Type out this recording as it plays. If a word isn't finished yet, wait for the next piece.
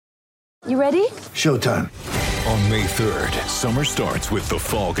You ready? Showtime. On May 3rd, summer starts with The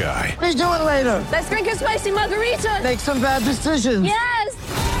Fall Guy. Let's do it later. Let's drink a spicy margarita. Make some bad decisions. Yes!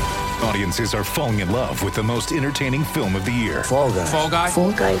 Audiences are falling in love with the most entertaining film of the year. Fall Guy. Fall Guy?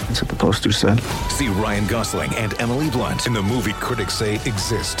 Fall Guy. That's what the poster said. See Ryan Gosling and Emily Blunt in the movie critics say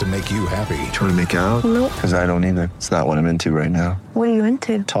exists to make you happy. Trying to make it out? Nope. Because I don't either. It's not what I'm into right now. What are you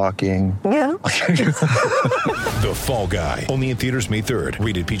into? Talking. Yeah. The Fall Guy. Only in theaters May 3rd.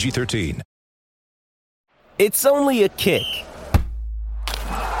 Rated PG-13. It's only a kick,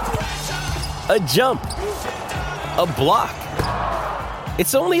 a jump, a block.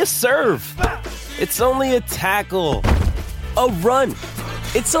 It's only a serve. It's only a tackle, a run.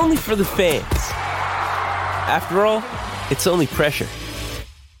 It's only for the fans. After all, it's only pressure.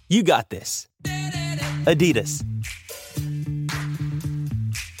 You got this. Adidas.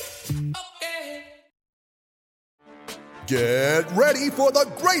 Get ready for the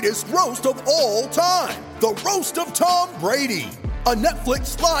greatest roast of all time. The Roast of Tom Brady. A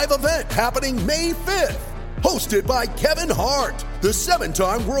Netflix live event happening May 5th. Hosted by Kevin Hart. The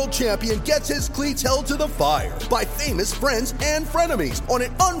 7-time world champion gets his cleats held to the fire by famous friends and frenemies on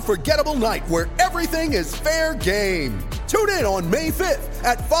an unforgettable night where everything is fair game. Tune in on May 5th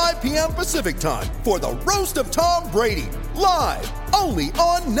at 5 p.m. Pacific time for the Roast of Tom Brady. Live only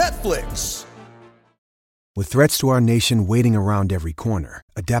on Netflix. With threats to our nation waiting around every corner,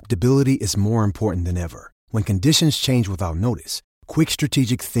 adaptability is more important than ever. When conditions change without notice, quick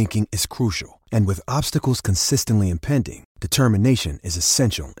strategic thinking is crucial. And with obstacles consistently impending, determination is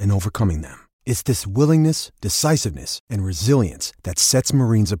essential in overcoming them. It's this willingness, decisiveness, and resilience that sets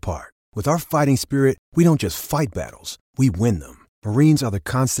Marines apart. With our fighting spirit, we don't just fight battles, we win them. Marines are the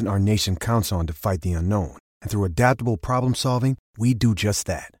constant our nation counts on to fight the unknown. And through adaptable problem solving, we do just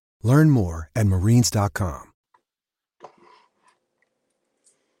that. Learn more at marines.com.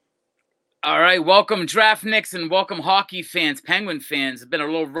 All right, welcome Draft Nicks and welcome hockey fans, Penguin fans. It's been a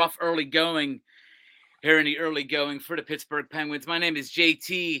little rough early going here in the early going for the Pittsburgh Penguins. My name is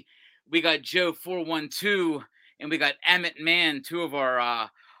JT. We got Joe 412 and we got Emmett Mann, two of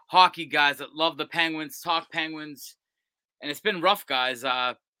our hockey guys that love the Penguins, talk Penguins. And it's been rough, guys.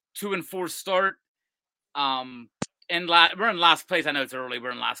 2-4 start. We're in last place. I know it's early.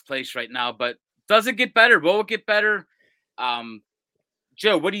 We're in last place right now, but does it get better? Will it get better?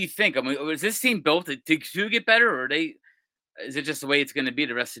 Joe, what do you think? I mean, is this team built to get better, or is it just the way it's going to be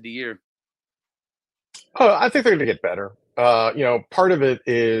the rest of the year? Oh, I think they're going to get better. Part of it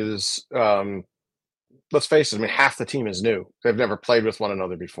is, let's face it. I mean, half the team is new. They've never played with one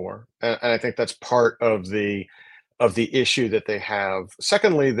another before, and I think that's part of the issue that they have.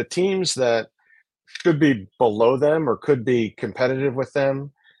 Secondly, the teams that should be below them or could be competitive with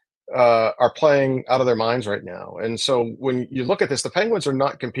them are playing out of their minds right now. And so when you look at this, the Penguins are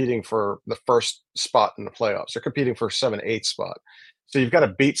not competing for the first spot in the playoffs. They're competing for 7-8 spot. So you've got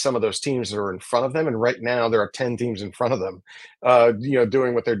to beat some of those teams that are in front of them. And right now there are 10 teams in front of them,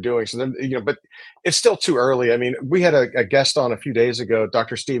 doing what they're doing. So then, but it's still too early. I mean, we had a guest on a few days ago,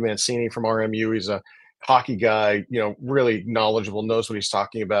 Dr. Steve Mancini from RMU. He's a hockey guy, really knowledgeable, knows what he's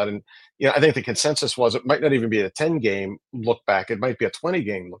talking about. And, I think the consensus was it might not even be a 10-game look back. It might be a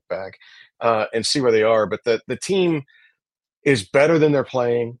 20-game look back and see where they are. But the team is better than they're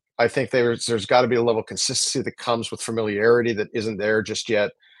playing. I think there's got to be a level of consistency that comes with familiarity that isn't there just yet.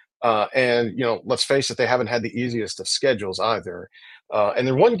 And let's face it, they haven't had the easiest of schedules either. And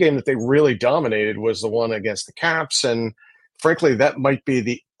then one game that they really dominated was the one against the Caps. And frankly, that might be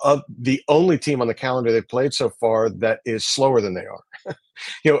the only team on the calendar they've played so far that is slower than they are.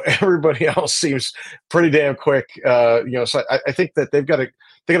 Everybody else seems pretty damn quick. So I think that they got to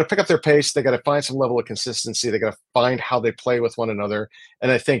pick up their pace. They got to find some level of consistency. They got to find how they play with one another.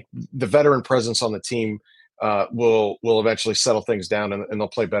 And I think the veteran presence on the team will eventually settle things down, and they'll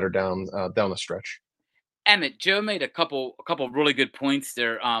play better down the stretch. Emmett, Joe made a couple really good points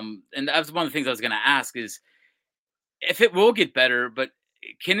there. And that was one of the things I was going to ask is if it will get better, but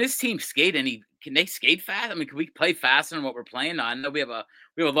can this team skate can they skate fast? I mean, can we play faster than what we're playing? I know we have a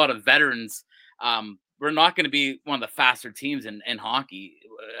lot of veterans. We're not going to be one of the faster teams in hockey.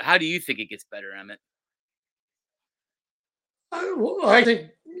 How do you think it gets better, Emmett? I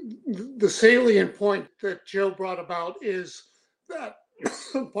think the salient point that Joe brought about is that,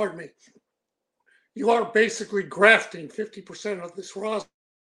 pardon me, you are basically grafting 50% of this roster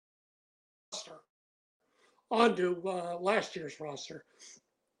onto last year's roster.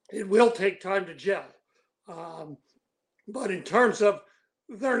 It will take time to gel. But in terms of,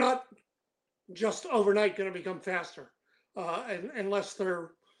 they're not just overnight going to become faster, unless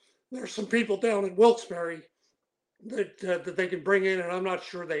there's some people down in Wilkes-Barre that they can bring in, and I'm not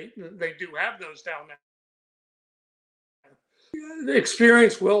sure they do have those down there. The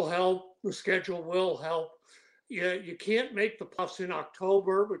experience will help. The schedule will help. You can't make the playoffs in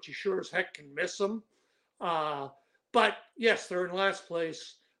October, but you sure as heck can miss them. But yes, they're in last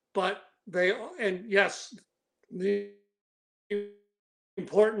place. But yes, the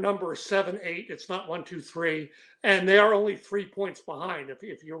important number is 7-8. It's not 1, 2, 3, and they are only 3 points behind.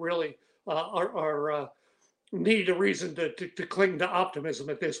 If you really need a reason to cling to optimism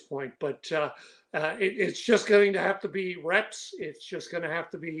at this point, but it's just going to have to be reps. It's just going to have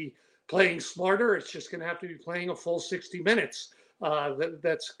to be playing smarter. It's just going to have to be playing a full 60 minutes.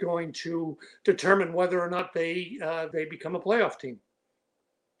 That's going to determine whether or not they become a playoff team.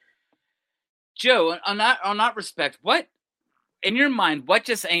 Joe, on that respect, what in your mind, what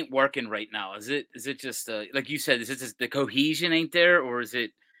just ain't working right now? Is it just like you said? Is it just the cohesion ain't there, or is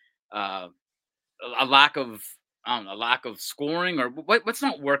it a lack of scoring, or what's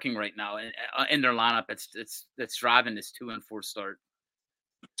not working right now in their lineup? That's driving this 2-4 start.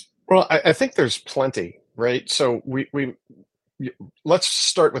 Well, I think there's plenty, right? So let's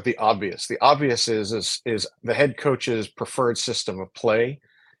start with the obvious. The obvious is the head coach's preferred system of play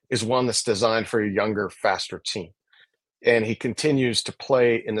is one that's designed for a younger, faster team. And he continues to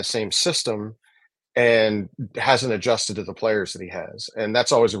play in the same system and hasn't adjusted to the players that he has. And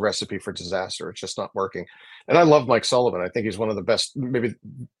that's always a recipe for disaster. It's just not working. And I love Mike Sullivan. I think he's one of the best, maybe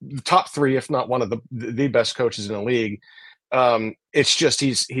the top three, if not one of the best coaches in the league. It's just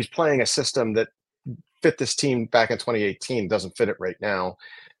he's playing a system that fit this team back in 2018, doesn't fit it right now.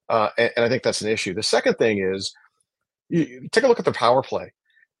 And I think that's an issue. The second thing is, you take a look at the power play.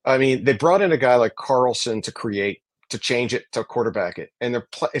 I mean, they brought in a guy like Carlson to change it, to quarterback it. And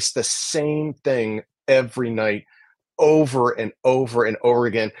it's the same thing every night, over and over and over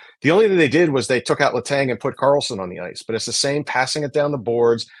again. The only thing they did was they took out Letang and put Carlson on the ice. But it's the same passing it down the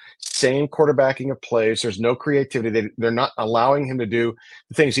boards, same quarterbacking of plays. There's no creativity. They're not allowing him to do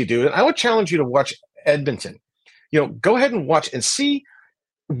the things he do. And I would challenge you to watch Edmonton. Go ahead and watch and see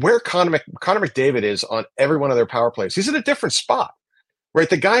where Connor McDavid is on every one of their power plays. He's in a different spot. Right,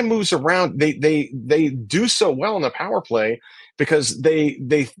 the guy moves around. They do so well in the power play because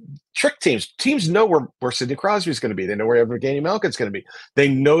they trick teams. Teams know where Sidney Crosby is going to be. They know where Evgeny Malkin's going to be. They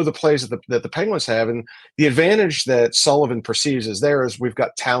know the plays that the Penguins have, and the advantage that Sullivan perceives is there is we've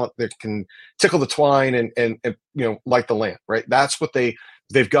got talent that can tickle the twine and light the lamp. Right, that's what they've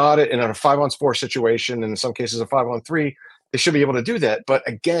got it. And in a 5-on-4 situation, and in some cases a 5-on-3, they should be able to do that. But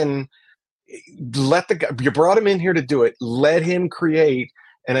again, let the guy, you brought him in here to do it, let him create,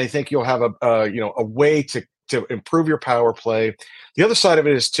 and I think you'll have a way to improve your power play. The other side of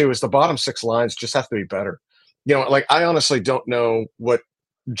it is the bottom six lines just have to be better. I honestly don't know what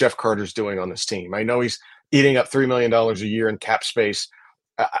Jeff Carter's doing on this team. I know he's eating up $3 million a year in cap space.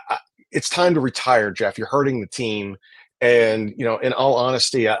 It's time to retire, Jeff. You're hurting the team. And in all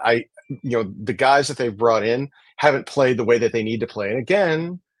honesty, the guys that they've brought in haven't played the way that they need to play. And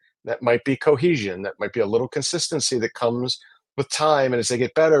again, that might be cohesion. That might be a little consistency that comes with time. And as they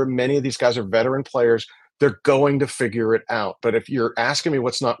get better, many of these guys are veteran players. They're going to figure it out. But if you're asking me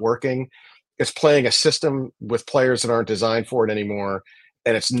what's not working, it's playing a system with players that aren't designed for it anymore.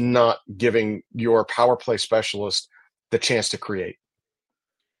 And it's not giving your power play specialist the chance to create.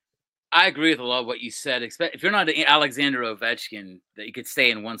 I agree with a lot of what you said. If you're not Alexander Ovechkin, that you could stay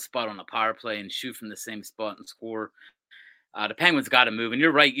in one spot on the power play and shoot from the same spot and score, the Penguins got to move. And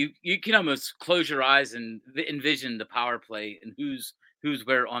you're right. You can almost close your eyes and envision the power play and who's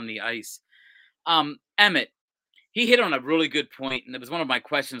where on the ice. Emmett, he hit on a really good point, and it was one of my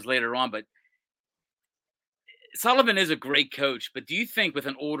questions later on. But Sullivan is a great coach. But do you think with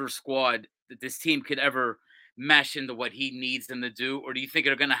an older squad that this team could ever mesh into what he needs them to do? Or do you think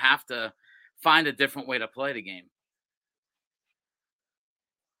they're going to have to find a different way to play the game?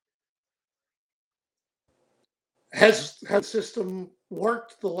 Has the system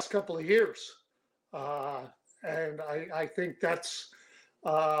worked the last couple of years? And I think that's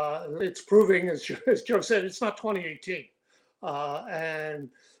it's proving, as Joe said, it's not 2018. And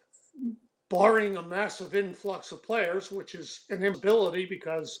barring a massive influx of players, which is an impossibility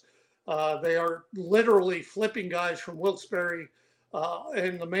because they are literally flipping guys from Wilkes-Barre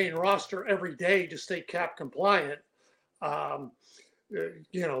in the main roster every day to stay cap compliant. To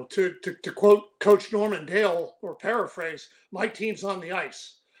quote Coach Norman Dale or paraphrase, my team's on the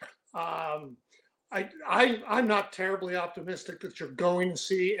ice. I'm not terribly optimistic that you're going to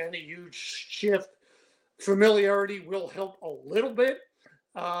see any huge shift. Familiarity will help a little bit,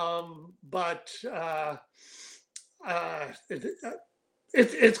 but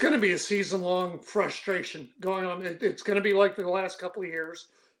It's going to be a season-long frustration going on. It's going to be like the last couple of years.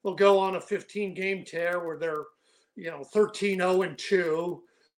 They'll go on a 15-game tear where they're, 13-0-2,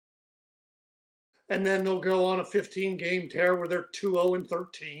 and then they'll go on a 15-game tear where they're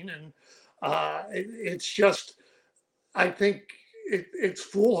 2-0-13, and it's just, I think it's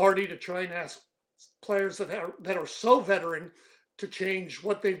foolhardy to try and ask players that are so veteran to change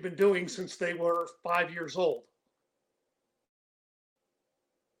what they've been doing since they were 5 years old.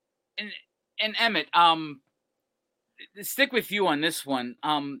 And Emmett, stick with you on this one.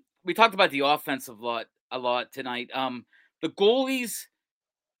 We talked about the offensive a lot tonight. The goalies.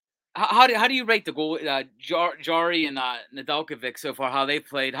 How do you rate the goal, Jari and Nedeljkovic so far? How they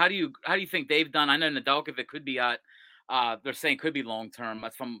played? How do you think they've done? I know Nedeljkovic could be they're saying could be long term.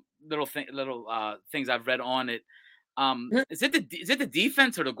 That's from little things I've read on it. Is it the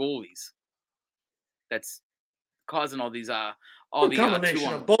defense or the goalies that's causing all these all the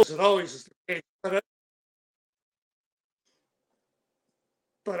combination of both? It always is the case,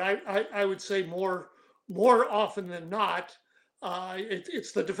 but I would say more often than not,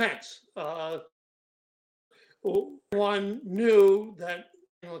 it's the defense. One knew that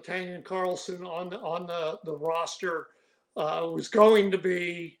Letang and Carlson on the roster was going to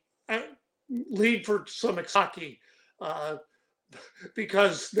be lead for some hockey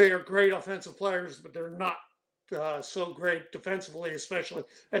because they are great offensive players, but they're not so great defensively, especially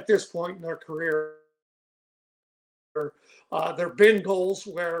at this point in their career. There have been goals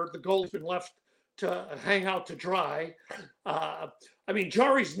where the goal's been left to hang out to dry.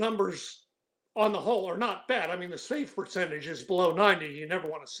 Jari's numbers on the whole are not bad. I mean, the save percentage is below 90. You never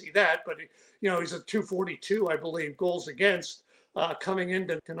want to see that, but he's at 242, I believe, goals against coming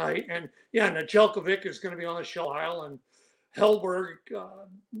into tonight. And Nedeljkovic is going to be on the shell pile, and Hellberg,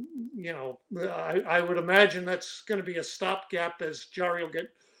 I would imagine that's going to be a stopgap as Jari will get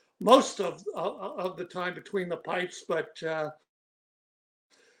most of the time between the pipes, but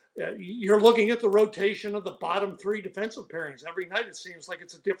you're looking at the rotation of the bottom three defensive pairings every night. It seems like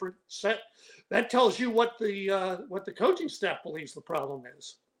it's a different set. That tells you what the coaching staff believes the problem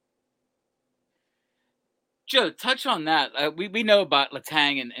is. Joe, touch on that. We know about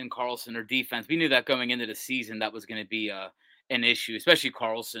Letang and Carlson, or defense. We knew that going into the season that was going to be an issue, especially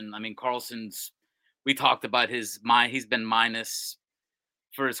Carlson. I mean, we talked about he's been minus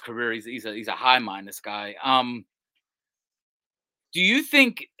for his career. He's a high minus guy. Do you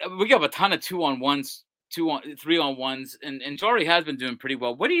think we got a ton of 2-on-1s, 3-on-1s, and Jari has been doing pretty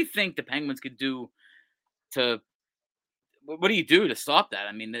well? What do you think the Penguins could do what do you do to stop that?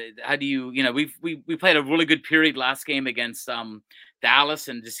 I mean, how do you, we played a really good period last game against Dallas,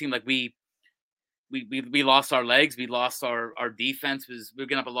 and it just seemed like we lost our legs. We lost our defense. We're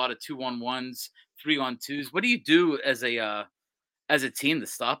getting up a lot of 2-on-1s, 3-on-2s. What do you do as a team to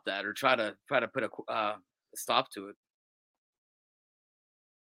stop that, or try to put a stop to it?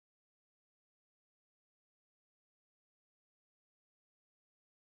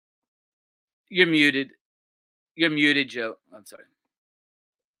 You're muted. You're muted, Joe. I'm sorry.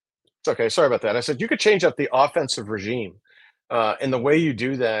 It's okay. Sorry about that. I said you could change up the offensive regime. And the way you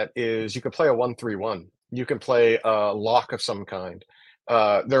do that is you could play a 1-3-1. You can play a lock of some kind.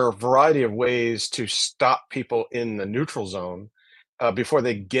 There are a variety of ways to stop people in the neutral zone before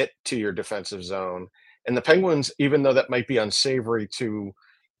they get to your defensive zone. And the Penguins, even though that might be unsavory to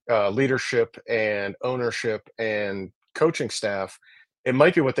leadership and ownership and coaching staff, it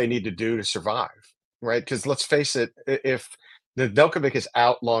might be what they need to do to survive, right? Because let's face it, if Nedeljkovic is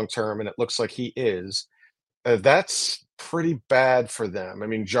out long term, and it looks like he is, that's pretty bad for them. I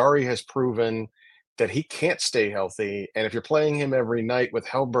mean, Jari has proven that he can't stay healthy, and if you're playing him every night with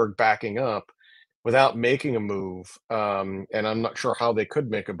Hellberg backing up without making a move, and I'm not sure how they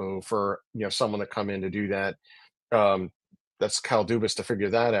could make a move for someone to come in to do that. That's Kyle Dubas to figure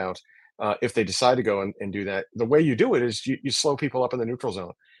that out. If they decide to go and do that, the way you do it is you slow people up in the neutral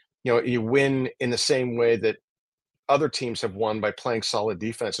zone. You win in the same way that other teams have won, by playing solid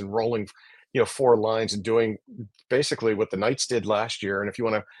defense and rolling, 4 lines and doing basically what the Knights did last year. And if you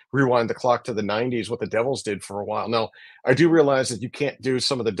want to rewind the clock to the 90s, what the Devils did for a while. Now, I do realize that you can't do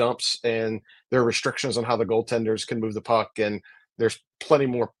some of the dumps, and there are restrictions on how the goaltenders can move the puck, and there's plenty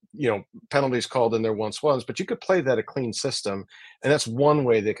more penalties called than there once was, but you could play that a clean system, and that's one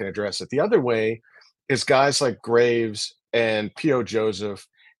way they can address it. The other way is guys like Graves and P.O. Joseph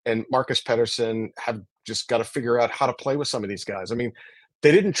and Marcus Pettersson have just got to figure out how to play with some of these guys. I mean,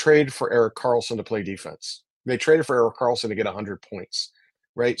 they didn't trade for Erik Karlsson to play defense. They traded for Erik Karlsson to get 100 points,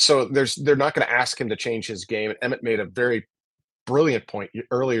 right? So they're not going to ask him to change his game. And Emmett made a very brilliant point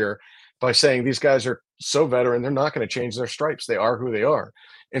earlier by saying these guys are so veteran, they're not going to change their stripes. They are who they are.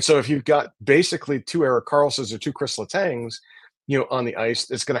 And so if you've got basically two Eric Carlsons or two Chris Letang's, on the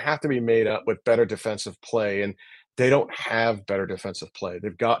ice, it's going to have to be made up with better defensive play. And they don't have better defensive play.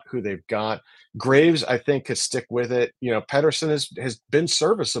 They've got who they've got. Graves, I think, could stick with it. Pedersen has been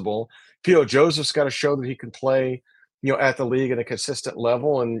serviceable. P.O. Joseph's got to show that he can play, at the league at a consistent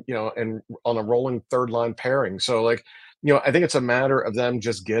level and on a rolling third line pairing. So I think it's a matter of them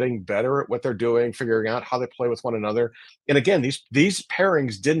just getting better at what they're doing, figuring out how they play with one another. And again, these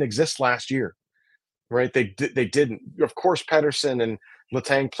pairings didn't exist last year, right? They didn't. Of course, Pedersen and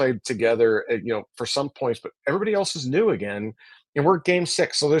Letang played together, for some points, but everybody else is new again. And we're at game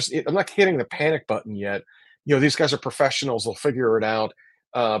 6. So I'm not hitting the panic button yet. These guys are professionals. They'll figure it out.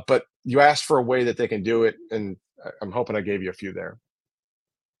 But you asked for a way that they can do it. And I'm hoping I gave you a few there.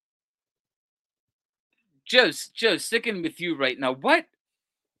 Joe, sticking with you right now,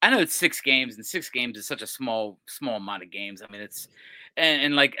 I know it's 6 games, and 6 games is such a small amount of games. I mean, it's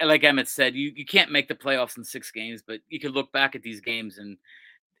and like Emmett said, you can't make the playoffs in 6 games, but you can look back at these games and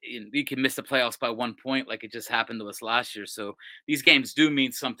you can miss the playoffs by 1 point, like it just happened to us last year. So these games do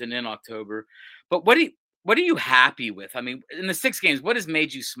mean something in October. But what are you happy with? I mean, in the 6 games, what has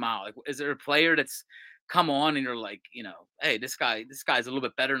made you smile? Like, is there a player that's come on and you're like, hey, this guy's a little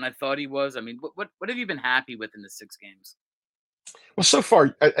bit better than I thought he was? I mean, what have you been happy with in the 6 games? Well, so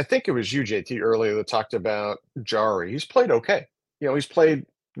far, I think it was you, JT, earlier that talked about Jari. He's played okay. He's played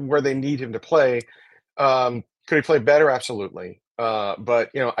where they need him to play. Could he play better? Absolutely. But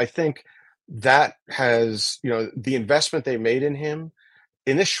I think that has, the investment they made in him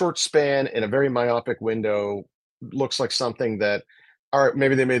in this short span in a very myopic window looks like something that, all right,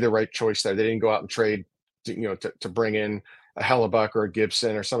 maybe they made the right choice there. They didn't go out and trade, to bring in a Hellebuck or a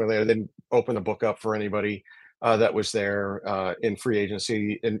Gibson or something like that. They didn't open the book up for anybody that was there in free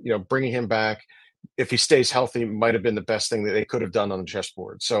agency. And, bringing him back, if he stays healthy, might have been the best thing that they could have done on the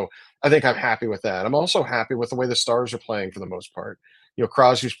chessboard. So I think I'm happy with that. I'm also happy with the way the Stars are playing for the most part.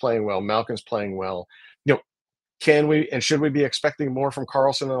 Crosby's playing well. Malkin's playing well. Can we and should we be expecting more from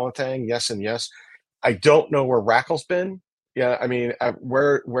Carlson and Letang? Yes and yes. I don't know where Rackle's been. Yeah, I mean,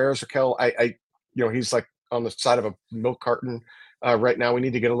 where's Raquel? He's like on the side of a milk carton right now. We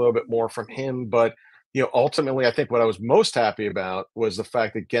need to get a little bit more from him. But, ultimately, I think what I was most happy about was the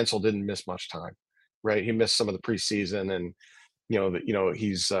fact that Gensel didn't miss much time, right? He missed some of the preseason and,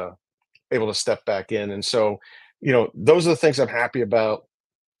 he's able to step back in. And so, those are the things I'm happy about.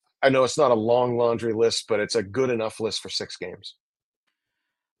 I know it's not a long laundry list, but it's a good enough list for 6 games.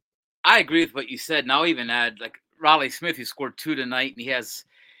 I agree with what you said. And I'll even add, like, Raleigh Smith, who scored 2 tonight, and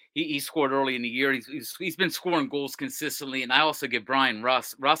he scored early in the year. He's been scoring goals consistently. And I also give Brian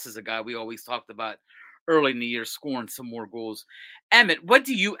Russ. Russ is a guy we always talked about early in the year, scoring some more goals. Emmett, what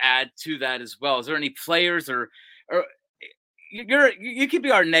do you add to that as well? Is there any players or you could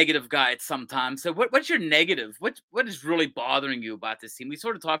be our negative guy at some time. So what's your negative? What is really bothering you about this team? We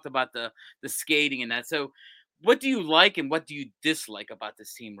sort of talked about the skating and that. So what do you like and what do you dislike about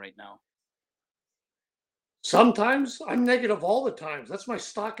this team right now? Sometimes I'm negative all the time. That's my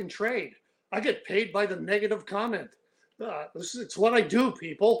stock and trade. I get paid by the negative comment. It's what I do,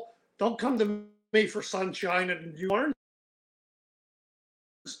 people. Don't come to me for sunshine and you aren't.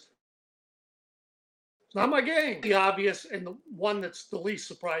 It's not my game. The obvious and the one that's the least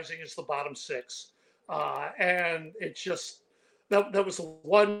surprising is the bottom 6. And it's just that was the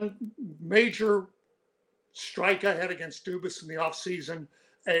one major strike I had against Dubas in the offseason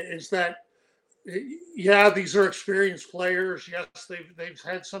is that, yeah, these are experienced players. Yes, they've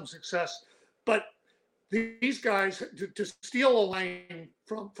had some success. But these guys, to steal a lane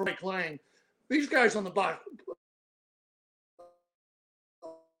from Mike Lang, these guys on the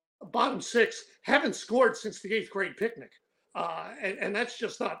bottom 6 haven't scored since the 8th grade picnic. And that's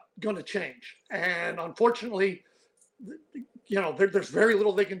just not going to change. And unfortunately, there's very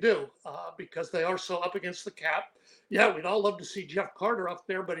little they can do because they are so up against the cap. Yeah, we'd all love to see Jeff Carter up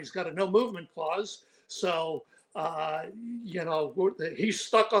there, but he's got a no movement clause. So, he's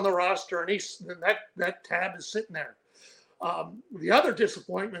stuck on the roster and that tab is sitting there. The other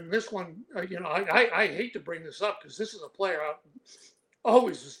disappointment, and this one, I hate to bring this up because this is a player I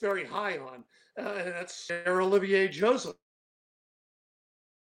always was very high on, and that's Olivier Joseph.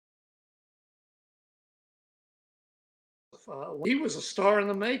 He was a star in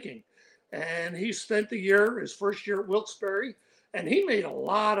the making, and he spent his first year at Wilkes-Barre, and he made a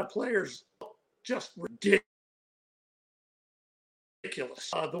lot of players just ridiculous.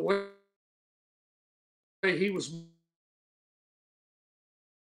 The way he was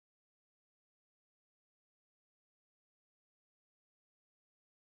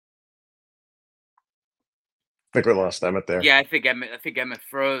think we lost Emmett there. Yeah, I think Emmett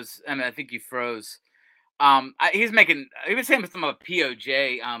froze. Emmett, I think you froze. He was saying something about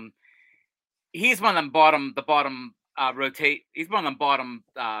POJ. He's one of them bottom rotate. He's one of them bottom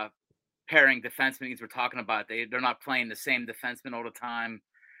pairing defensemen we're talking about. They're not playing the same defenseman all the time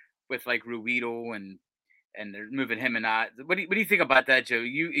with like Ruido and they're moving him and not. What do you think about that, Joe?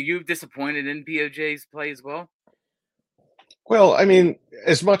 You disappointed in POJ's play as well? Well, I mean,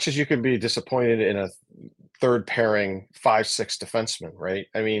 as much as you can be disappointed in a third pairing 5-6 defenseman, right?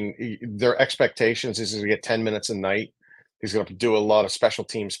 I mean, their expectations is he's going to get 10 minutes a night. He's going to do a lot of special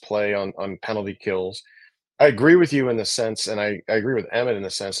teams play on penalty kills. I agree with you in the sense, and I agree with Emmett in the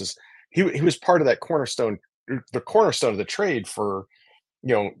sense, is he was part of that cornerstone of the trade for,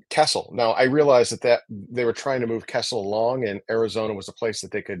 Kessel. Now, I realized that they were trying to move Kessel along, and Arizona was a place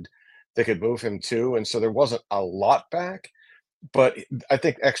that they could move him to, and so there wasn't a lot back. But I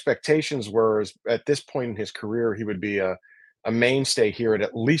think expectations were at this point in his career, he would be a mainstay here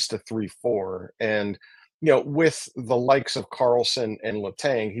at least a 3-4. And, with the likes of Carlson and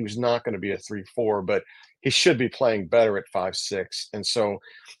Letang, he was not going to be a 3-4, but he should be playing better at 5-6. And so,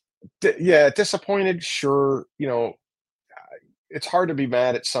 disappointed, sure. It's hard to be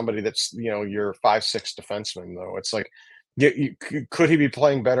mad at somebody that's, your 5-6 defenseman, though. It's like, could he be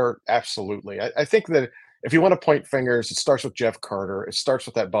playing better? Absolutely. I think that if you want to point fingers, it starts with Jeff Carter. It starts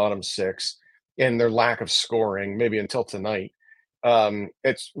with that bottom six and their lack of scoring, maybe until tonight.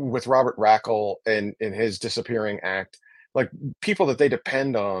 It's with Robert Rackle and his disappearing act, like people that they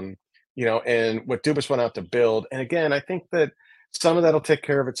depend on, and what Dubas went out to build. And again, I think that some of that will take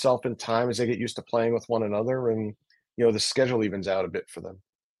care of itself in time as they get used to playing with one another, and the schedule evens out a bit for them.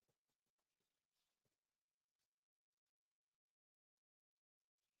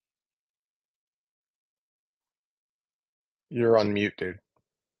 You're on mute, dude.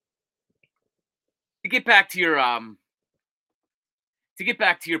 To get back to your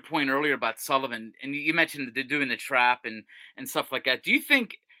point earlier about Sullivan, and you mentioned they're doing the trap and stuff like that. Do you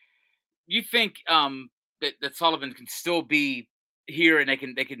think that Sullivan can still be here and they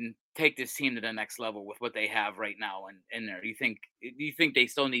can take this team to the next level with what they have right now in there? Do you think they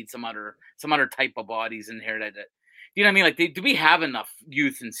still need some other type of bodies in here that you know what I mean? Like, do we have enough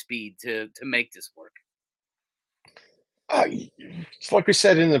youth and speed to make this work? Like we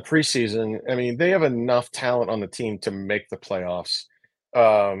said in the preseason, I mean, they have enough talent on the team to make the playoffs.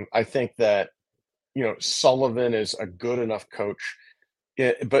 I think that, Sullivan is a good enough coach.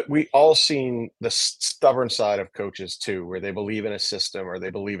 But we all seen the stubborn side of coaches too, where they believe in a system or they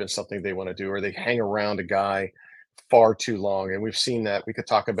believe in something they want to do, or they hang around a guy far too long. And we've seen that. We could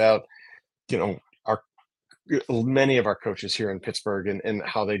talk about, many of our coaches here in Pittsburgh and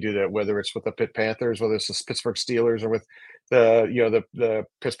how they do that, whether it's with the Pitt Panthers, whether it's the Pittsburgh Steelers, or with the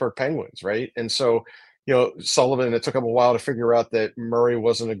Pittsburgh Penguins, right? And so, Sullivan, it took him a while to figure out that Murray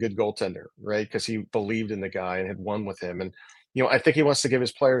wasn't a good goaltender, right? Because he believed in the guy and had won with him. And, I think he wants to give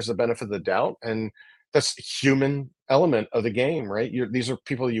his players the benefit of the doubt. And that's a human element of the game, right? These are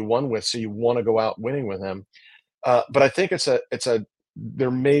people you won with, so you want to go out winning with them. But I think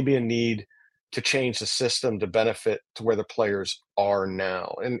there may be a need to change the system to benefit to where the players are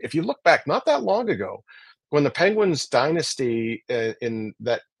now. And if you look back not that long ago, when the Penguins dynasty in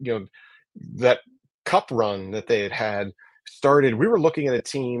that, that cup run that they had started, we were looking at a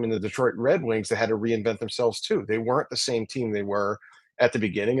team in the Detroit Red Wings that had to reinvent themselves too. They weren't the same team they were at the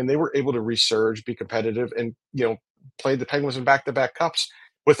beginning, and they were able to resurge, be competitive, and, played the Penguins in back-to-back cups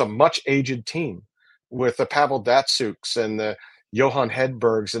with a much aged team, with the Pavel Datsyuks and the Johan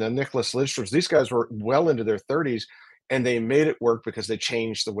Hedbergs and the Nicholas Lidstroms. These guys were well into their 30s, and they made it work because they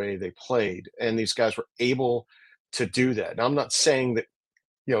changed the way they played. And these guys were able to do that. Now, I'm not saying that,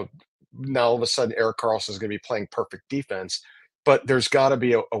 now all of a sudden Erik Karlsson is going to be playing perfect defense, but there's got to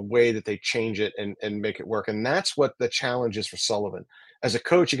be a way that they change it and make it work. And that's what the challenge is for Sullivan. As a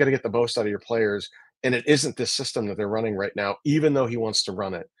coach, you got to get the most out of your players. And it isn't this system that they're running right now, even though he wants to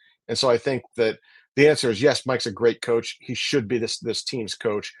run it. And so I think that the answer is yes, Mike's a great coach. He should be this team's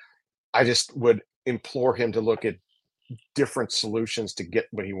coach. I just would implore him to look at different solutions to get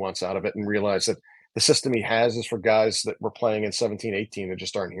what he wants out of it and realize that the system he has is for guys that were playing in 17, 18 that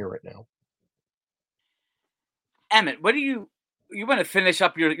just aren't here right now. Emmett, what do you want to finish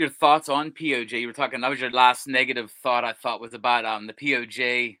up your thoughts on POJ? You were talking, that was your last negative thought, I thought, was about the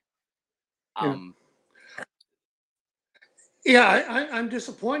POJ. I'm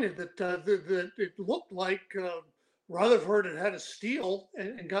disappointed that it looked like Rutherford had a steal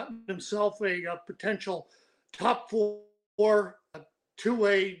and gotten himself a potential top four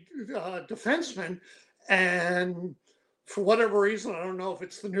two-way defenseman, and for whatever reason, I don't know if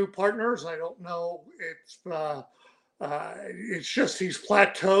it's the new partners. I don't know. It's just he's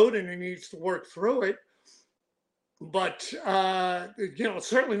plateaued and he needs to work through it. But it's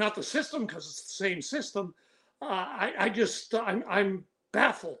certainly not the system because it's the same system. I'm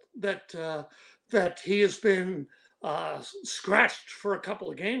baffled that he has been scratched for a couple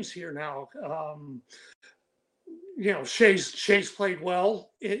of games here now. Shea's played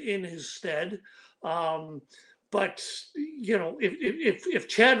well in his stead. But if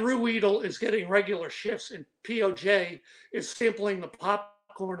Chad Ruedel is getting regular shifts and POJ is sampling the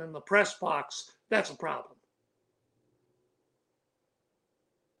popcorn in the press box, that's a problem.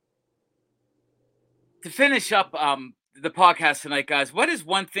 To finish up the podcast tonight, guys, what is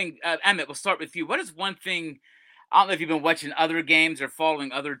one thing, Emmett, we'll start with you. What is one thing, I don't know if you've been watching other games or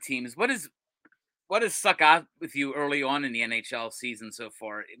following other teams, what has stuck out with you early on in the NHL season so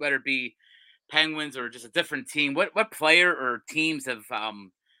far, whether it be Penguins or just a different team? What player or teams have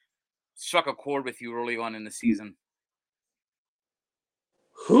struck a chord with you early on in the season?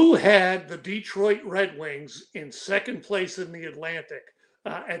 Who had the Detroit Red Wings in second place in the Atlantic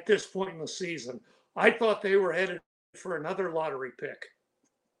at this point in the season? I thought they were headed for another lottery pick.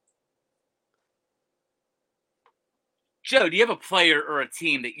 Joe, do you have a player or a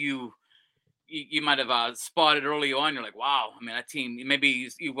team that you might have spotted early on? You're like, wow, I mean, that team, maybe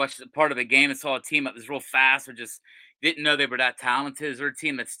you watched a part of the game and saw a team that was real fast or just didn't know they were that talented. Is there a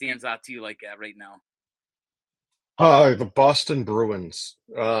team that stands out to you like that right now? The Boston Bruins.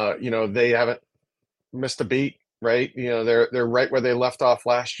 They haven't missed a beat, right? They're right where they left off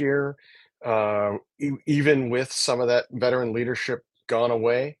last year. Even with some of that veteran leadership gone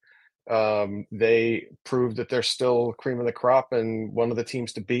away, they proved that they're still cream of the crop and one of the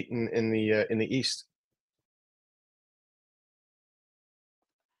teams to beat in the East.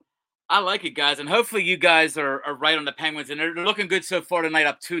 I like it, guys, and hopefully you guys are right on the Penguins, and they're looking good so far tonight,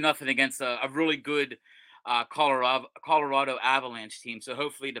 up 2-0 against a really good Colorado Avalanche team. So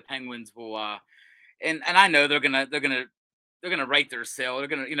hopefully the Penguins will, and I know they're gonna right their sail. They're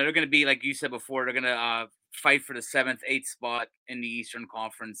gonna be, like you said before, they're gonna fight for the 7th, 8th spot in the Eastern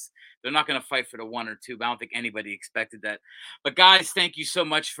Conference. They're not gonna fight for the 1 or 2. But I don't think anybody expected that. But guys, thank you so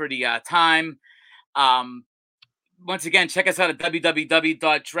much for the time. Once again, check us out at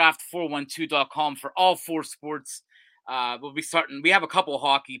www.draft412.com for all 4 sports. We'll be starting. We have a couple of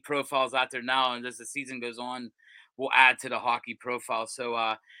hockey profiles out there now, and as the season goes on, we'll add to the hockey profile.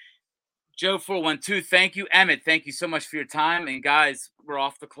 So, Joe 412, thank you. Emmett, thank you so much for your time. And guys, we're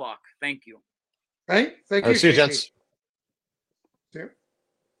off the clock. Thank you. Thank you. See you, gents.